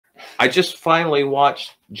I just finally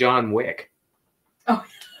watched John Wick. Oh,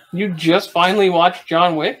 You just finally watched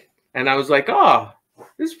John Wick? And I was like, oh,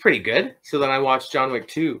 this is pretty good. So then I watched John Wick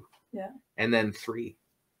 2. Yeah. And then 3.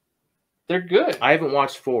 They're good. I haven't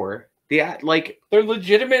watched 4. They're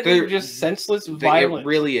legitimately just senseless violence. It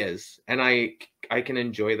really is. And I can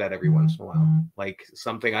enjoy that every once in a while. Like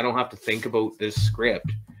something I don't have to think about this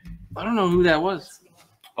script. I don't know who that was.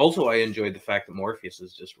 Also, I enjoyed the fact that Morpheus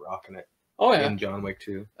is just rocking it. Oh yeah. In John Wick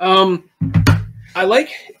 2. I like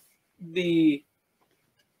the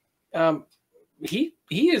he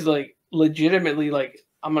is like legitimately like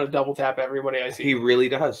I'm gonna double tap everybody I see. He really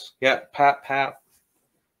does. Yeah, pat.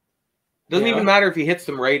 Doesn't even matter if he hits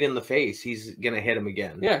them right in the face. He's gonna hit him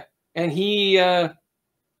again. Yeah, and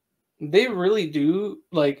they really do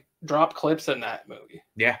like drop clips in that movie.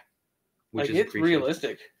 Yeah, which like it's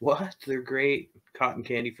realistic. What? They're great. Cotton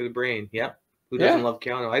candy for the brain. Yeah. Who doesn't love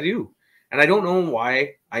Keanu? I do, and I don't know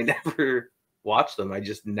why I never watched them. I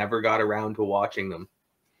just never got around to watching them.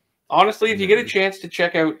 Honestly, if you get a chance to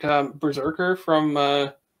check out Berserker from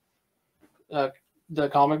the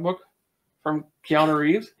comic book from Keanu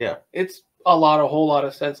Reeves, it's a whole lot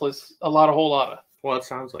of senseless, Well, it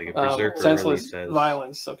sounds like it. Berserker senseless really says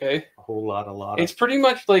violence. Okay, a whole lot. It's pretty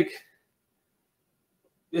much like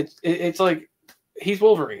it's like he's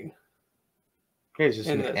Wolverine. Yeah, he's just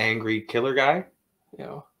an angry killer guy.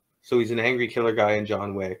 So he's an angry killer guy in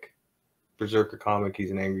John Wick. Berserker comic,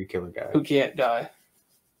 he's an angry killer guy who can't die.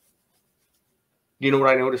 You know what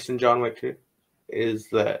I noticed in John Wick 2? Is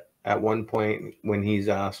that at one point when he's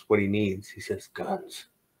asked what he needs, he says, guns.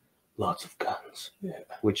 Lots of guns. Yeah.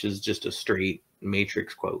 Which is just a straight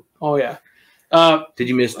Matrix quote. Oh, yeah. Did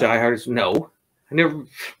you miss Die Hard? No.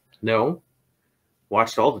 No.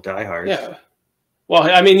 Watched all the Die Hards. Yeah. Well,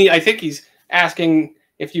 I mean, I think he's asking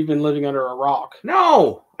if you've been living under a rock.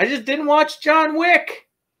 No. I just didn't watch John Wick.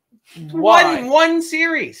 Why? One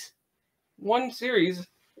series. One series.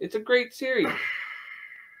 It's a great series.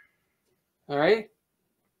 All right.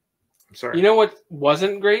 I'm sorry. You know what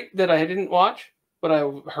wasn't great that I didn't watch, but I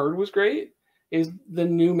heard was great, is the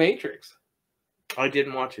new Matrix. I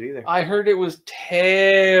didn't watch it either. I heard it was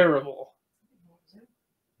terrible.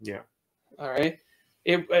 Yeah. All right.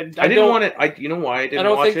 I didn't want it. You know why I didn't watch it? I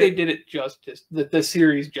don't think they did it justice. The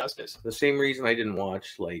series justice. The same reason I didn't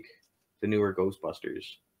watch like the newer Ghostbusters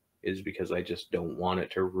is because I just don't want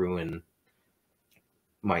it to ruin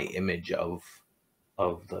my image of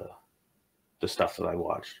the stuff that I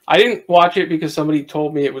watched. I didn't watch it because somebody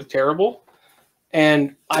told me it was terrible,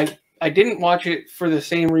 and I didn't watch it for the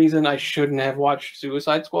same reason I shouldn't have watched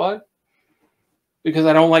Suicide Squad, because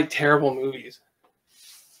I don't like terrible movies.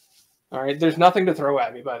 All right, there's nothing to throw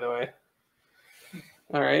at me, by the way.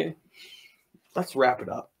 All right, let's wrap it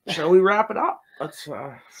up. Shall we wrap it up? Let's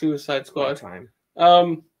Suicide Squad time.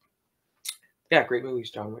 Yeah, great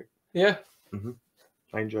movies, John Wick. Yeah. Mm-hmm.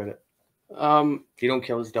 I enjoyed it. You don't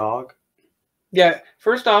kill his dog. Yeah.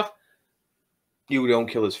 First off, you don't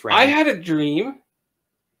kill his friend. I had a dream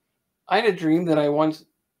that I once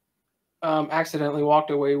accidentally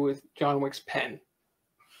walked away with John Wick's pen,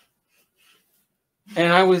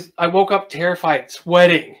 and I woke up terrified,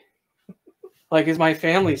 sweating. Like, is my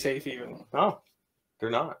family safe even? No, they're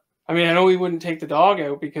not. I mean, I know he wouldn't take the dog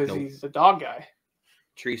out because he's a dog guy.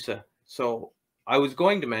 Teresa. So I was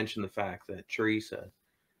going to mention the fact that Teresa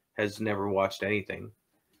has never watched anything.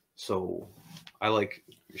 So I like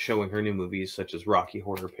showing her new movies such as Rocky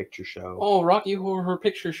Horror Picture Show. Oh, Rocky Horror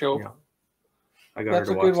Picture Show. Yeah. I got her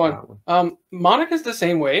to watch that one. Monica's the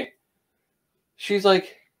same way. She's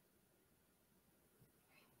like,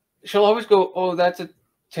 she'll always go, "Oh, that's a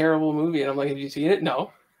terrible movie." And I'm like, "Have you seen it?"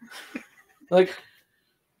 No. Like,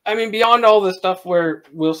 I mean, beyond all the stuff where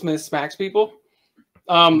Will Smith smacks people,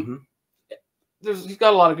 he's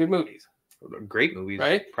got a lot of good movies. Great movies,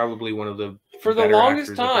 right? Probably one of the for the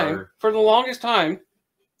longest time.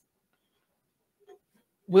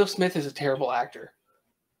 Will Smith is a terrible actor.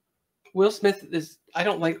 I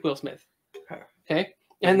don't like Will Smith. Okay,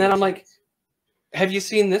 and then I'm like, "Have you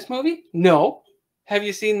seen this movie?" No. Have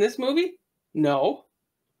you seen this movie? No.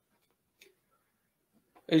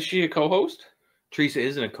 Is she a co-host? Teresa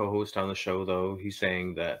isn't a co-host on the show, though. He's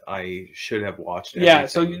saying that I should have watched it. Yeah,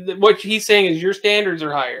 so what he's saying is your standards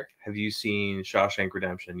are higher. Have you seen Shawshank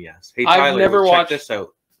Redemption? Yes. Hey, Tyler, I've never watched this out.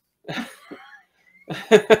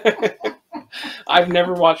 I've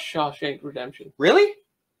never watched Shawshank Redemption. Really?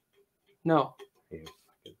 No. Yeah.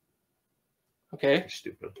 Okay. You're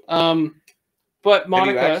stupid. But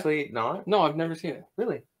Monica... Have you actually not? No, I've never seen it.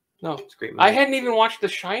 Really? No. It's a great movie. I hadn't even watched The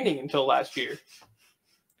Shining until last year.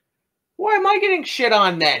 Why am I getting shit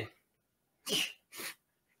on then?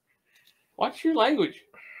 Watch your language.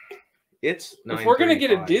 It's 9:35. If we're gonna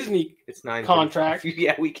get a Disney it's 9 contract,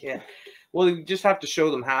 yeah, we can. Well, you just have to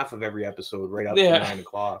show them half of every episode right up to 9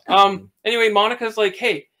 o'clock. Anyway, Monica's like,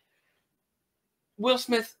 "Hey, Will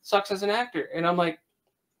Smith sucks as an actor," and I'm like,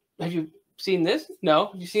 "Have you seen this?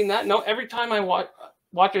 No. Have you seen that? No." Every time I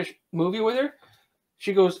watch a movie with her,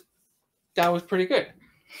 she goes, "That was pretty good."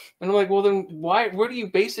 And I'm like, "Well, then why? What are you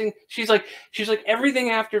basing?" She's like,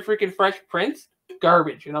 "Everything after freaking Fresh Prince,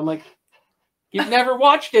 garbage." And I'm like, "You've never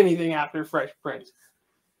watched anything after Fresh Prince."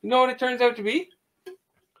 You know what it turns out to be?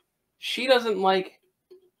 She doesn't like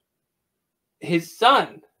his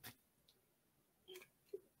son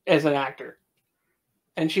as an actor.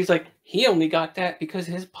 And she's like, "He only got that because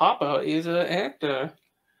his papa is an actor."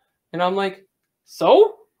 And I'm like,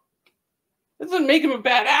 "So? That doesn't make him a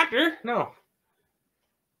bad actor." No.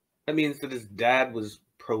 That means that his dad was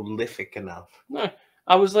prolific enough. No.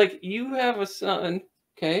 I was like, "You have a son,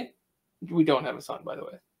 okay?" We don't have a son, by the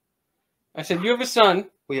way. I said, "You have a son."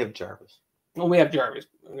 We have Jarvis. Well, we have Jarvis,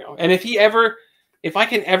 you know. And if I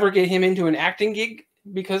can ever get him into an acting gig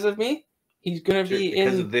because of me, he's gonna be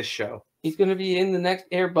because of this show. He's gonna be in the next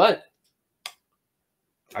Air Bud.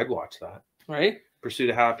 I'd watch that. Right? Pursuit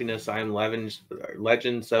of Happiness. I Am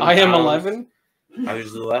Legend. 7 I Am Pounds. 11. I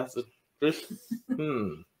was the last.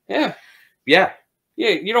 Yeah. Yeah. Yeah.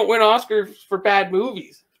 You don't win Oscars for bad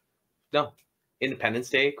movies. No. Independence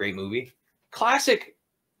Day, great movie. Classic.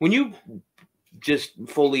 When you just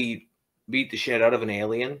fully beat the shit out of an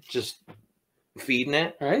alien, just feeding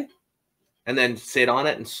it, right? And then sit on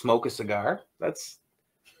it and smoke a cigar. That's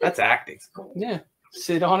acting. Yeah.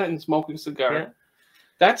 Sit on it and smoke a cigar. Yeah.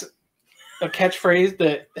 That's a catchphrase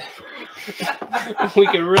that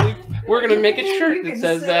we're gonna make a shirt that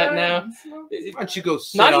says that now. Why don't you go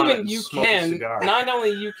sit not on even it and you smoke can a cigar? Not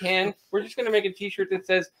only you can, we're just gonna make a t-shirt that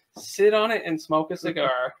says "Sit on it and smoke a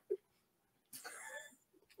cigar."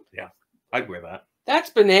 Yeah, I'd wear that. That's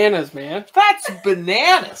bananas, man. That's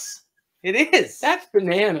bananas. It is. That's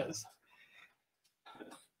bananas.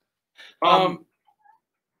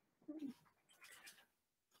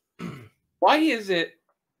 Why is it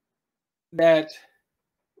that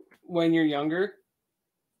when you're younger,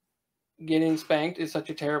 getting spanked is such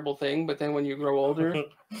a terrible thing, but then when you grow older,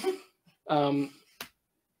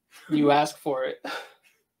 you ask for it?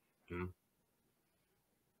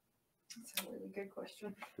 That's a really good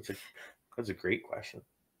question. That's a great question.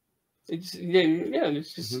 It's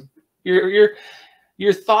it's just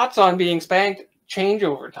your thoughts on being spanked change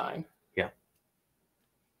over time. Yeah.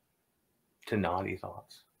 To naughty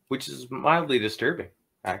thoughts, which is mildly disturbing,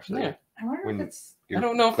 actually. Yeah. I wonder if it's... I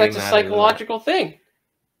don't know if that's a psychological thing.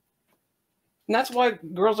 And that's why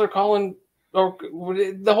girls are calling, or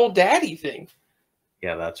the whole daddy thing.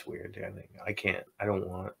 Yeah, that's weird. I don't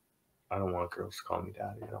want girls to call me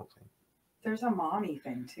daddy. I don't think. There's a mommy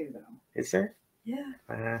thing too, though. Is there?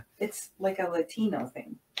 Yeah. It's like a Latino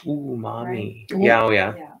thing. Ooh, mommy. Right? Yeah, oh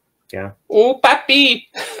yeah. Yeah. Oh, papi.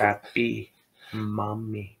 Papi.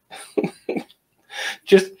 Mommy.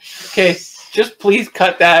 Just please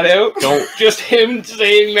cut that out. Don't. Just him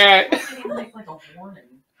saying that. Like a warning.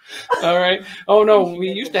 All right. Oh no,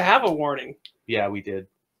 we used to have a warning. Yeah, we did.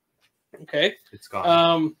 Okay. It's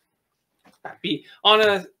gone. Papi. On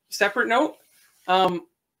a separate note,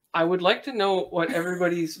 I would like to know what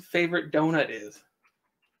everybody's favorite donut is.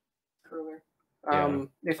 Cooler.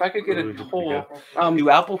 If I could get a poll. Do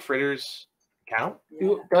apple fritters count?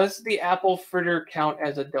 Yeah. Does the apple fritter count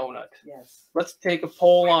as a donut? Yes. Let's take a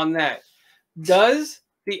poll on that. Does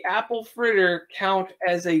the apple fritter count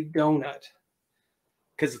as a donut?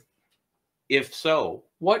 Because if so,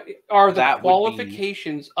 what are the that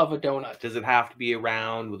qualifications of a donut? Does it have to be a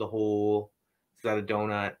round with a hole? Is that a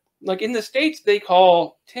donut? Like in the States, they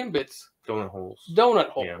call Timbits Donut holes. donut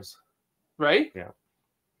holes, right? Yeah.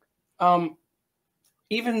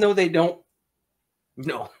 Even though they don't.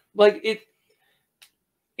 No. Like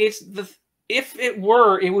it's the. If it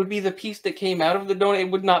were, it would be the piece that came out of the donut.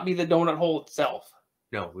 It would not be the donut hole itself.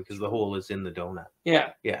 No, because the hole is in the donut.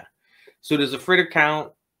 Yeah. Yeah. So does a fritter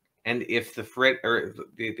count? And if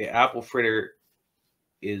the apple fritter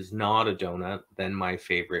is not a donut, then my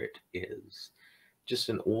favorite is just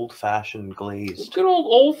an old-fashioned glazed. Good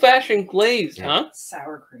old-fashioned glazed, huh?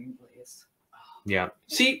 Sour cream glaze. Yeah.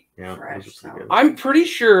 See, yeah, fresh sour cream. I'm pretty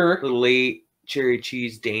sure. Little late cherry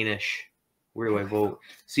cheese Danish. Where do I vote?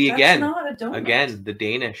 See, That's again, not a donut. the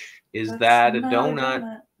Danish. Is That's that a not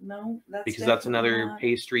donut? No, that's Because that's another not.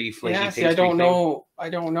 pastry, flaky Yeah, pastry see, I don't thing. know. I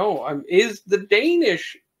don't know. Is the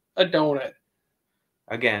Danish a donut?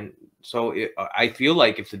 Again, so I feel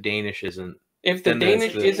like if the Danish isn't, if the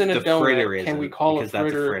Danish isn't a donut, can we call a fritter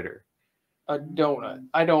that's a fritter? a donut?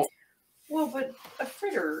 I don't. Well, but a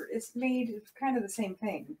fritter is made kind of the same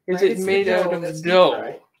thing. Is right? it It's the made out that's of deep dough?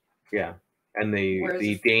 fried. Yeah. And the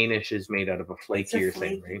Whereas Danish is made out of a It's a flakier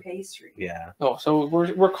flaky thing, right? pastry. Yeah. Oh, so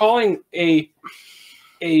we're calling a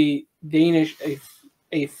Danish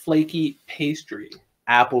a flaky pastry.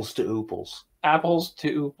 Apples to ooples. Apples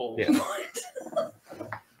to ooples. Yeah.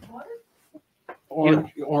 What?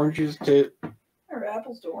 Oranges to Are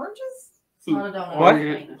apples to oranges? It's not a donut. What?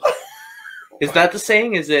 Danish. Is that the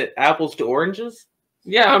saying? Is it apples to oranges?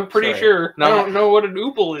 Yeah, I'm pretty Sorry. sure. No. I don't know what an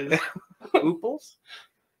oople is. Ooples?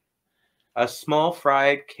 A small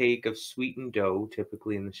fried cake of sweetened dough,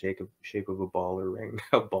 typically in the shape of a ball or ring.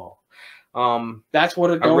 A ball. That's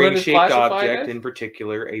what a A donut is ring-shaped classified object, as? in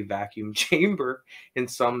particular, a vacuum chamber, in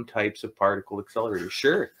some types of particle accelerators.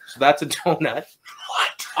 Sure. So that's a donut.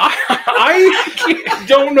 I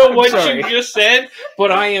don't know what Sorry. you just said,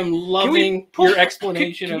 but I am loving your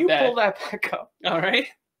explanation can of you that. pull that back up? All right.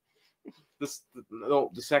 No,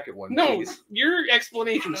 the second one, No, please. your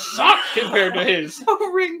explanation sucks compared to his. A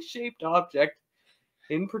ring-shaped object,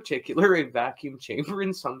 in particular, a vacuum chamber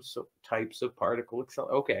in some types of particle accelerators.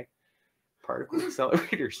 Okay. Particle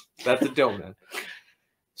accelerators. That's a donut.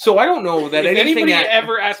 So I don't know that If anything anybody at,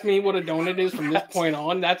 ever asks me what a donut is from this point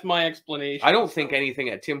on, that's my explanation. I don't think anything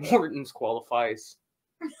at Tim Hortons qualifies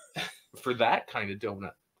for that kind of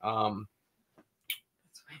donut.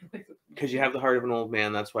 Because you have the heart of an old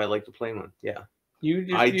man. That's why I like the plain one. Yeah.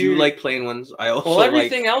 I do like plain ones. I also Well,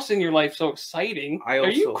 everything else in your life so exciting. Are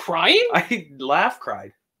you also- crying? I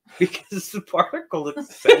cried because the particle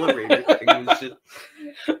accelerator thing was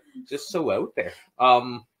just so out there.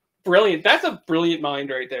 Brilliant. That's a brilliant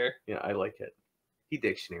mind right there. Yeah, I like it.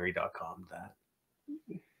 Dictionary.com that.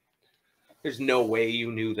 There's no way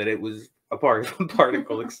you knew that it was a part of a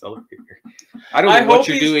particle accelerator. I don't know what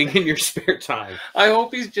you're doing in your spare time. I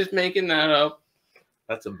hope he's just making that up.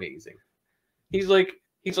 That's amazing. He's like,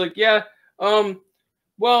 yeah,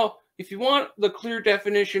 well, if you want the clear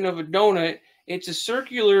definition of a donut, it's a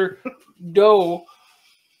circular dough,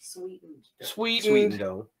 sweetened,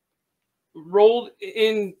 dough. rolled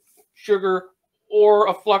in sugar, or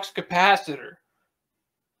a flux capacitor.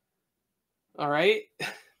 All right?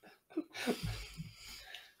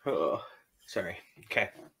 Oh, sorry. Okay.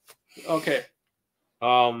 Okay.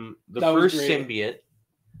 The That was first great. symbiote,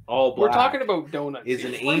 all black, We're talking about donuts. is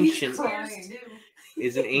an here.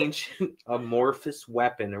 ancient amorphous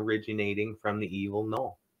weapon originating from the evil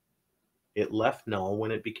Null. It left Null when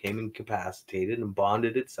it became incapacitated and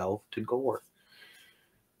bonded itself to Gore.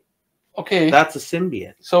 Okay. That's a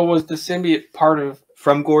symbiote. So was the symbiote part of...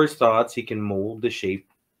 From Gore's thoughts, he can mold the shape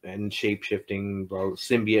and shape-shifting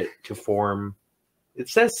symbiote to form... It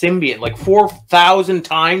says symbiote like 4,000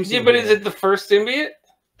 times. Yeah, but is it the first symbiote?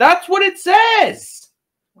 That's what it says!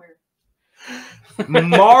 Where?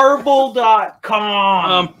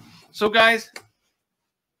 Marble.com. So guys,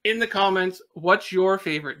 in the comments, what's your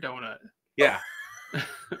favorite donut? Yeah.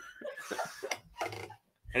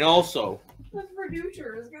 And also, The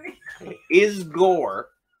producer is going to... is Gore,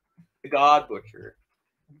 the God Butcher,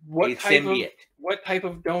 a What symbiote? type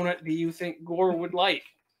of donut do you think Gore would like?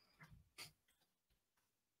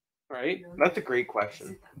 Right? That's a great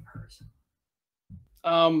question.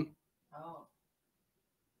 Oh.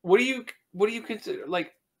 What do you consider,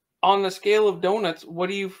 like, on the scale of donuts, what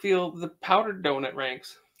do you feel the powdered donut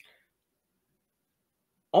ranks?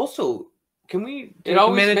 Also, can we It take a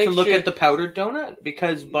always minute to makes look you- at the powdered donut?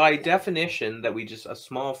 Because by definition, a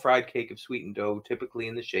small fried cake of sweetened dough, typically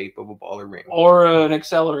in the shape of a ball or ring, Or an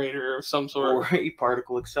accelerator of some sort. or a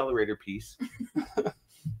particle accelerator piece,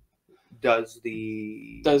 does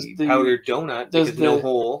the powdered donut, because no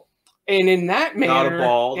hole. And in that manner, Not a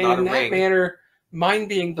ball, not a ring. manner, mine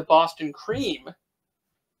being the Boston cream.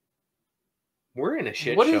 We're in a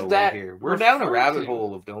shit What is show that right here. We're down a refer rabbit to?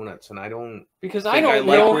 hole of donuts, and I don't... Because think I don't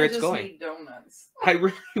like know. where it's just going. need donuts. I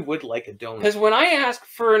really would like a donut. Because when I ask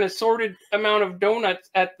for an assorted amount of donuts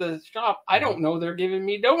at the shop, I don't know they're giving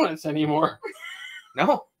me donuts anymore.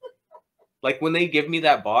 No. Like, when they give me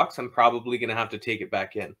that box, I'm probably going to have to take it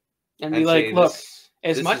back in. And be and like, say, look, this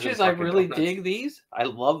as much isn't as I fucking really donuts. dig these, I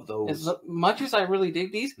love those. as much as I really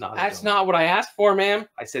dig these, Not a that's donut. not what I asked for, ma'am.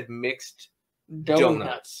 I said mixed Donuts.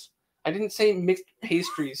 donuts. I didn't say mixed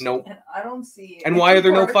pastries. Nope. And I don't see... And why are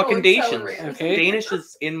there no particle fucking Dacians? accelerators. Okay. Danish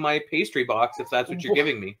is in my pastry box, if that's what you're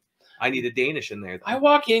giving me. I need a Danish in there. I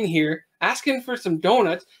walk in here asking for some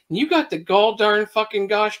donuts, and you got the gall darn fucking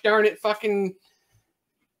gosh darn it fucking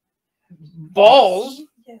balls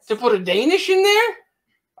Yes. to put a Danish in there?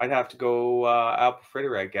 I'd have to go apple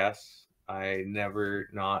fritter, I guess. I never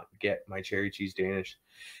not get my cherry cheese Danish.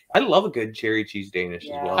 I love a good cherry cheese Danish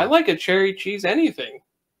Yeah. as well. I like a cherry cheese anything.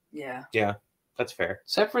 Yeah. Yeah, that's fair.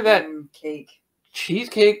 Except for that Cake.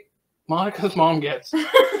 cheesecake Monica's mom gets.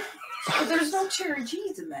 But there's no cherry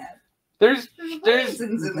cheese in that. There's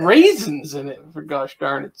raisins in it, for gosh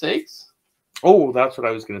darn it sakes. Oh, that's what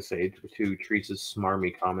I was going to say to Teresa's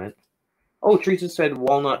smarmy comment. Oh, Teresa said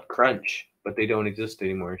walnut crunch, but they don't exist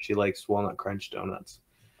anymore. She likes walnut crunch donuts.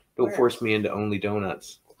 Don't force me into only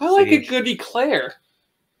donuts. I like a good eclair.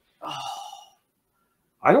 Oh.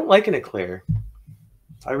 I don't like an eclair.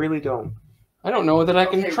 I really don't. I don't know that I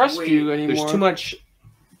can trust you anymore. There's too much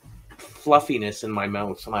fluffiness in my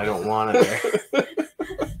mouth, and I don't want it there.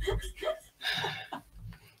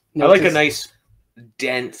 I like a nice,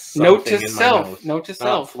 dense note to in self. my mouth. Note to Not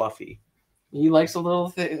self. Fluffy. He likes a little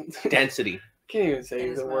thing. Density. Can't even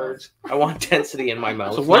say the words. I want density in my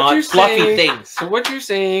mouth. So what not you're fluffy saying, things. So what you're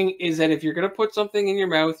saying is that if you're gonna put something in your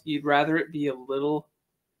mouth, you'd rather it be a little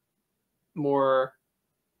more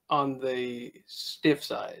on the stiff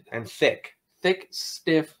side. And thick. Thick,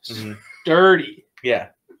 stiff, sturdy. Yeah.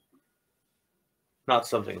 Not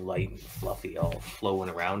something light and fluffy all flowing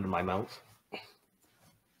around in my mouth.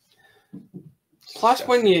 Plus,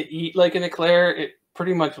 when you eat like an eclair, it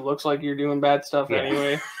pretty much looks like you're doing bad stuff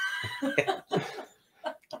anyway.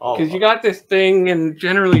 Because you got this thing, and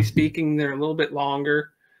generally speaking, they're a little bit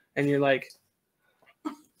longer, and you're like...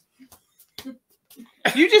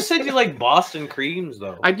 You just said you like Boston creams,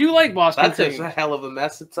 though. I do like Boston creams. That's a hell of a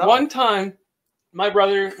mess itself. One time, my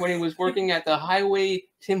brother, when he was working at the Highway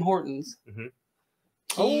Tim Hortons,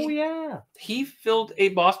 he filled a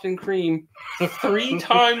Boston cream 3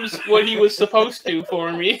 times what he was supposed to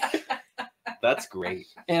for me. That's great.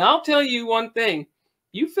 And I'll tell you one thing.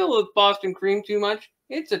 You fill a Boston cream too much,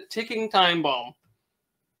 it's a ticking time bomb.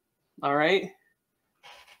 All right?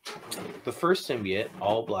 The first symbiote,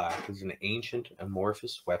 all black, is an ancient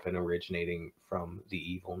amorphous weapon originating from the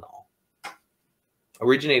evil null.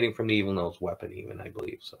 Originating from the evil null's weapon, even, I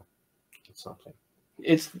believe. So, it's something.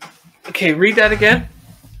 It's... Okay, read that again.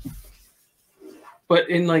 But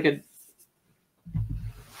in like a...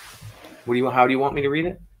 How do you want me to read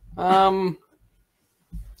it?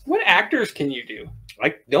 What actors can you do?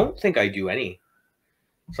 I don't think I do any.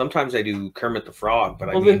 Sometimes I do Kermit the Frog, but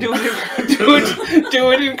then do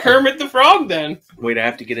it in Kermit the Frog then. Wait, I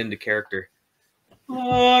have to get into character.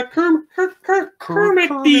 Kermit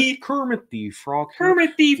the Frog.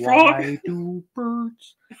 Kermit the Frog. Why do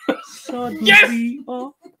birds suddenly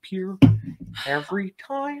appear every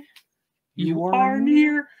time you are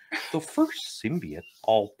near? The first symbiote,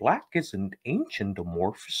 all black, is an ancient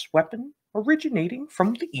amorphous weapon originating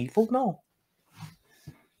from the evil null.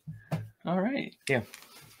 All right. Yeah.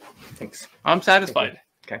 Thanks. I'm satisfied.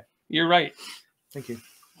 Okay. You're right. Thank you.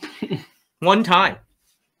 One time.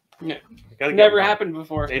 Yeah. Never happened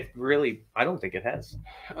before. It really, I don't think it has.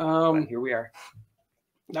 But here we are.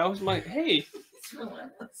 That was my, hey. It's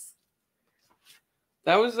relentless.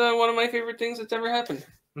 That was one of my favorite things that's ever happened.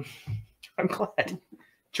 I'm glad.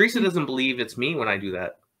 Teresa doesn't believe it's me when I do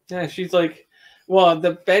that. Yeah, she's like, well,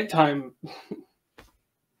 the bedtime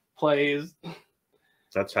plays.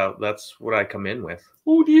 That's what I come in with.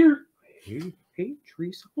 Oh dear. Hey,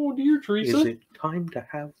 Teresa. Oh dear, Teresa. Is it time to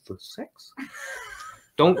have the sex?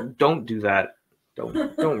 Don't do that.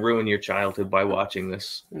 Don't ruin your childhood by watching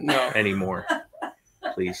this anymore.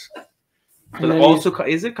 Please. But also,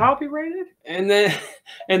 is it copyrighted? And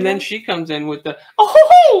then she comes in with the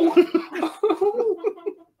oh.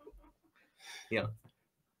 Yeah.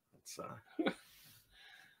 So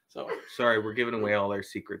sorry, we're giving away all our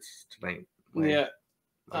secrets tonight. My dear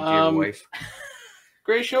wife.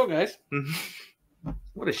 Great show, guys.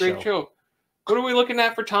 What a great show. What are we looking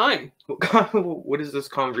at for time? What is this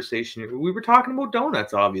conversation? We were talking about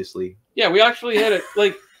donuts, obviously. Yeah, we actually had it.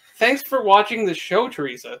 Like, thanks for watching the show,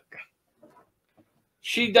 Teresa.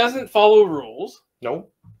 She doesn't follow rules. No,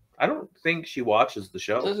 I don't think she watches the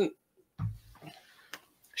show. Doesn't.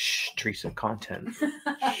 Shh, Teresa, content.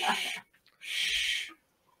 Shh.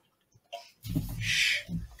 Shh.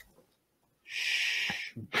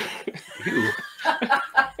 Ew.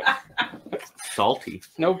 Salty.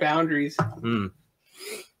 No boundaries.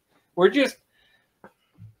 We're just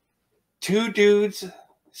 2 dudes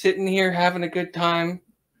sitting here having a good time,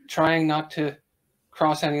 trying not to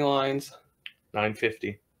cross any lines.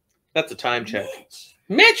 9:50. That's a time check.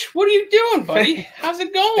 Mitch, what are you doing, buddy? How's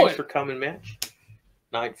it going? Thanks for coming, Mitch.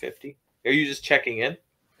 9:50. Are you just checking in?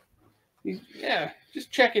 Yeah,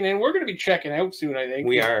 just checking in. We're going to be checking out soon, I think.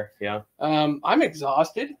 We are, yeah. I'm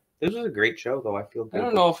exhausted. This was a great show, though. I feel good. I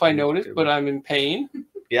don't know if I noticed, but I'm in pain.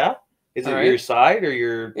 Yeah? Is it your side or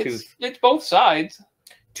your tooth? It's both sides.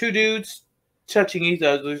 2 dudes touching each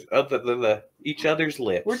other's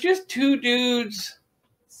lip. We're just 2 dudes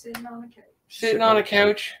Sitting on a couch. Sitting on a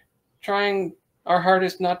couch, trying our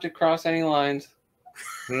hardest not to cross any lines.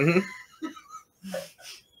 Mm-hmm.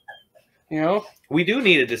 You know? We do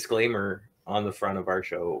need a disclaimer on the front of our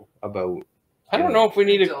show about. I don't know if we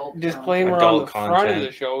need a Adult disclaimer on Adult the front of content.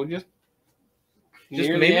 the show. Just Just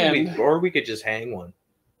near the maybe end. we could just hang one.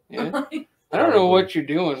 Yeah. I don't know what you're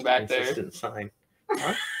doing back there. Consistent sign.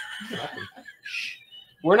 Huh? Nothing.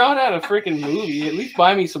 We're not at a freaking movie. At least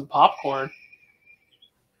buy me some popcorn.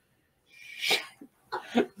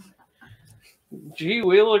 Gee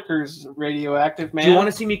Willikers, radioactive man. Do you want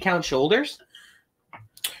to see me count shoulders?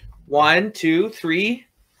 1, 2, 3,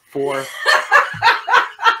 4.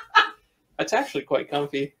 That's actually quite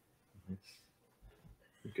comfy.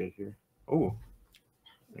 Good here. Oh,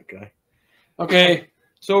 that guy. Okay,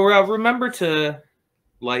 So remember to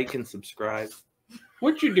like and subscribe.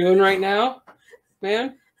 what you doing right now,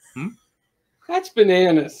 man? Hmm? That's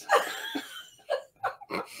bananas.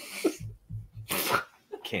 I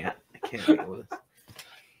can't deal with this.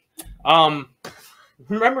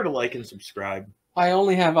 Remember to like and subscribe. I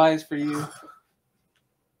only have eyes for you.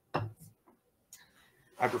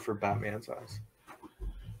 I prefer Batman's eyes.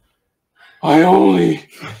 I only.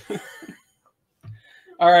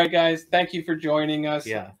 All right, guys. Thank you for joining us.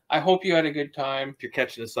 Yeah. I hope you had a good time. If you're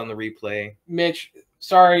catching us on the replay, Mitch,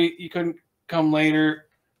 sorry you couldn't come later.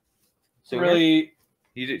 sooner? Really,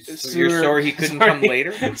 you're sooner. sorry he couldn't Sorry. come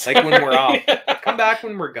later? Like when we're off. Come back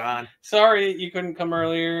when we're gone. Sorry you couldn't come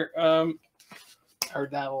earlier.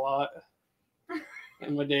 Heard that a lot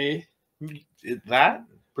in my day. That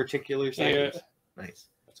particular sentence. Yeah. Nice.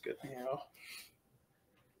 That's good. You know.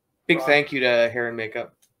 Big Rock. thank you to Hair and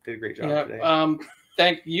Makeup. Did a great job Yeah. today.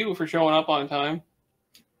 Thank you for showing up on time.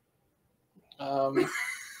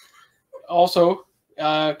 Also,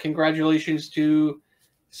 congratulations to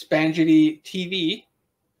Spangity TV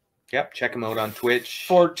Yep. Check them out on Twitch.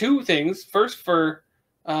 for two things. First, for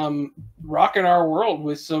rocking our world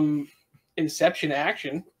with some Inception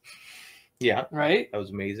action, Yeah. right? That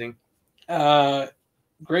was amazing.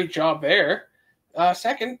 Great job there.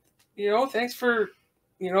 Second, thanks for,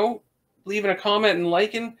 leaving a comment and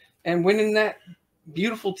liking and winning that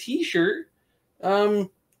beautiful T-shirt,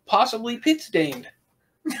 possibly pit stained.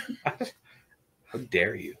 How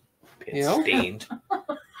dare you? Pit You know? stained.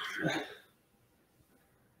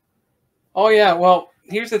 Oh yeah, well,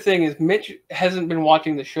 here's the thing: is Mitch hasn't been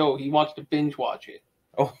watching the show. He wants to binge watch it,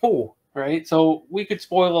 Oh. right? So we could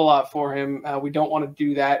spoil a lot for him. We don't want to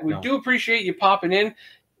do that. We No. do appreciate you popping in.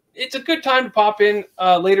 It's a good time to pop in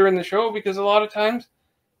later in the show because a lot of times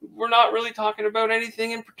we're not really talking about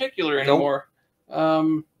anything in particular anymore.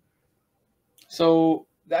 So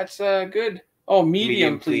that's good. Oh,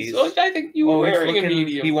 medium, please. Oh, I think you were he's wearing a looking-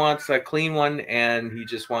 medium. He wants a clean one, and he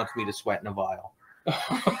just wants me to sweat in a vial.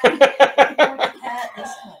 Cat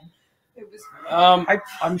this time. It was.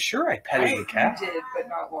 I'm sure I petted the cat. You did, but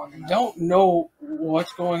not long enough. Don't know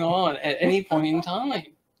what's going on at any point in time.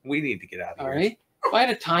 We need to get out of All here. right. If I had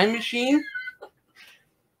a time machine,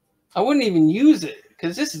 I wouldn't even use it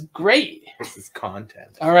because this is great. This is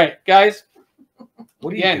content. All right, guys.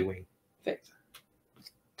 What are Again. you doing? Thanks.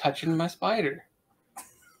 Touching my spider.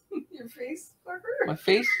 Your face, fucker. My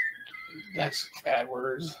face. That's bad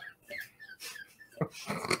words.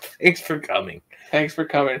 Thanks for coming. Thanks for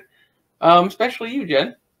coming. Especially you,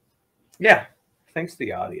 Jen. Yeah. Thanks to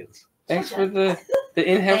the audience. Thanks for the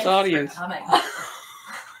in-house audience.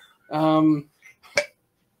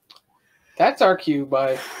 That's our cue.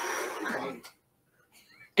 Bye.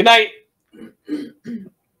 Good night.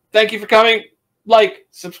 Thank you for coming. Like,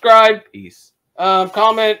 subscribe, Peace.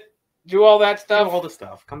 comment, do all that Do stuff. all the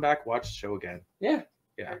stuff. Come back, watch the show again. Yeah.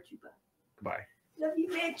 Yeah. Goodbye. Love you,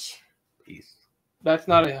 bitch. Peace. That's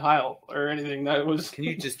not a Heil or anything. That was. Can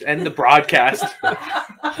you just end the broadcast?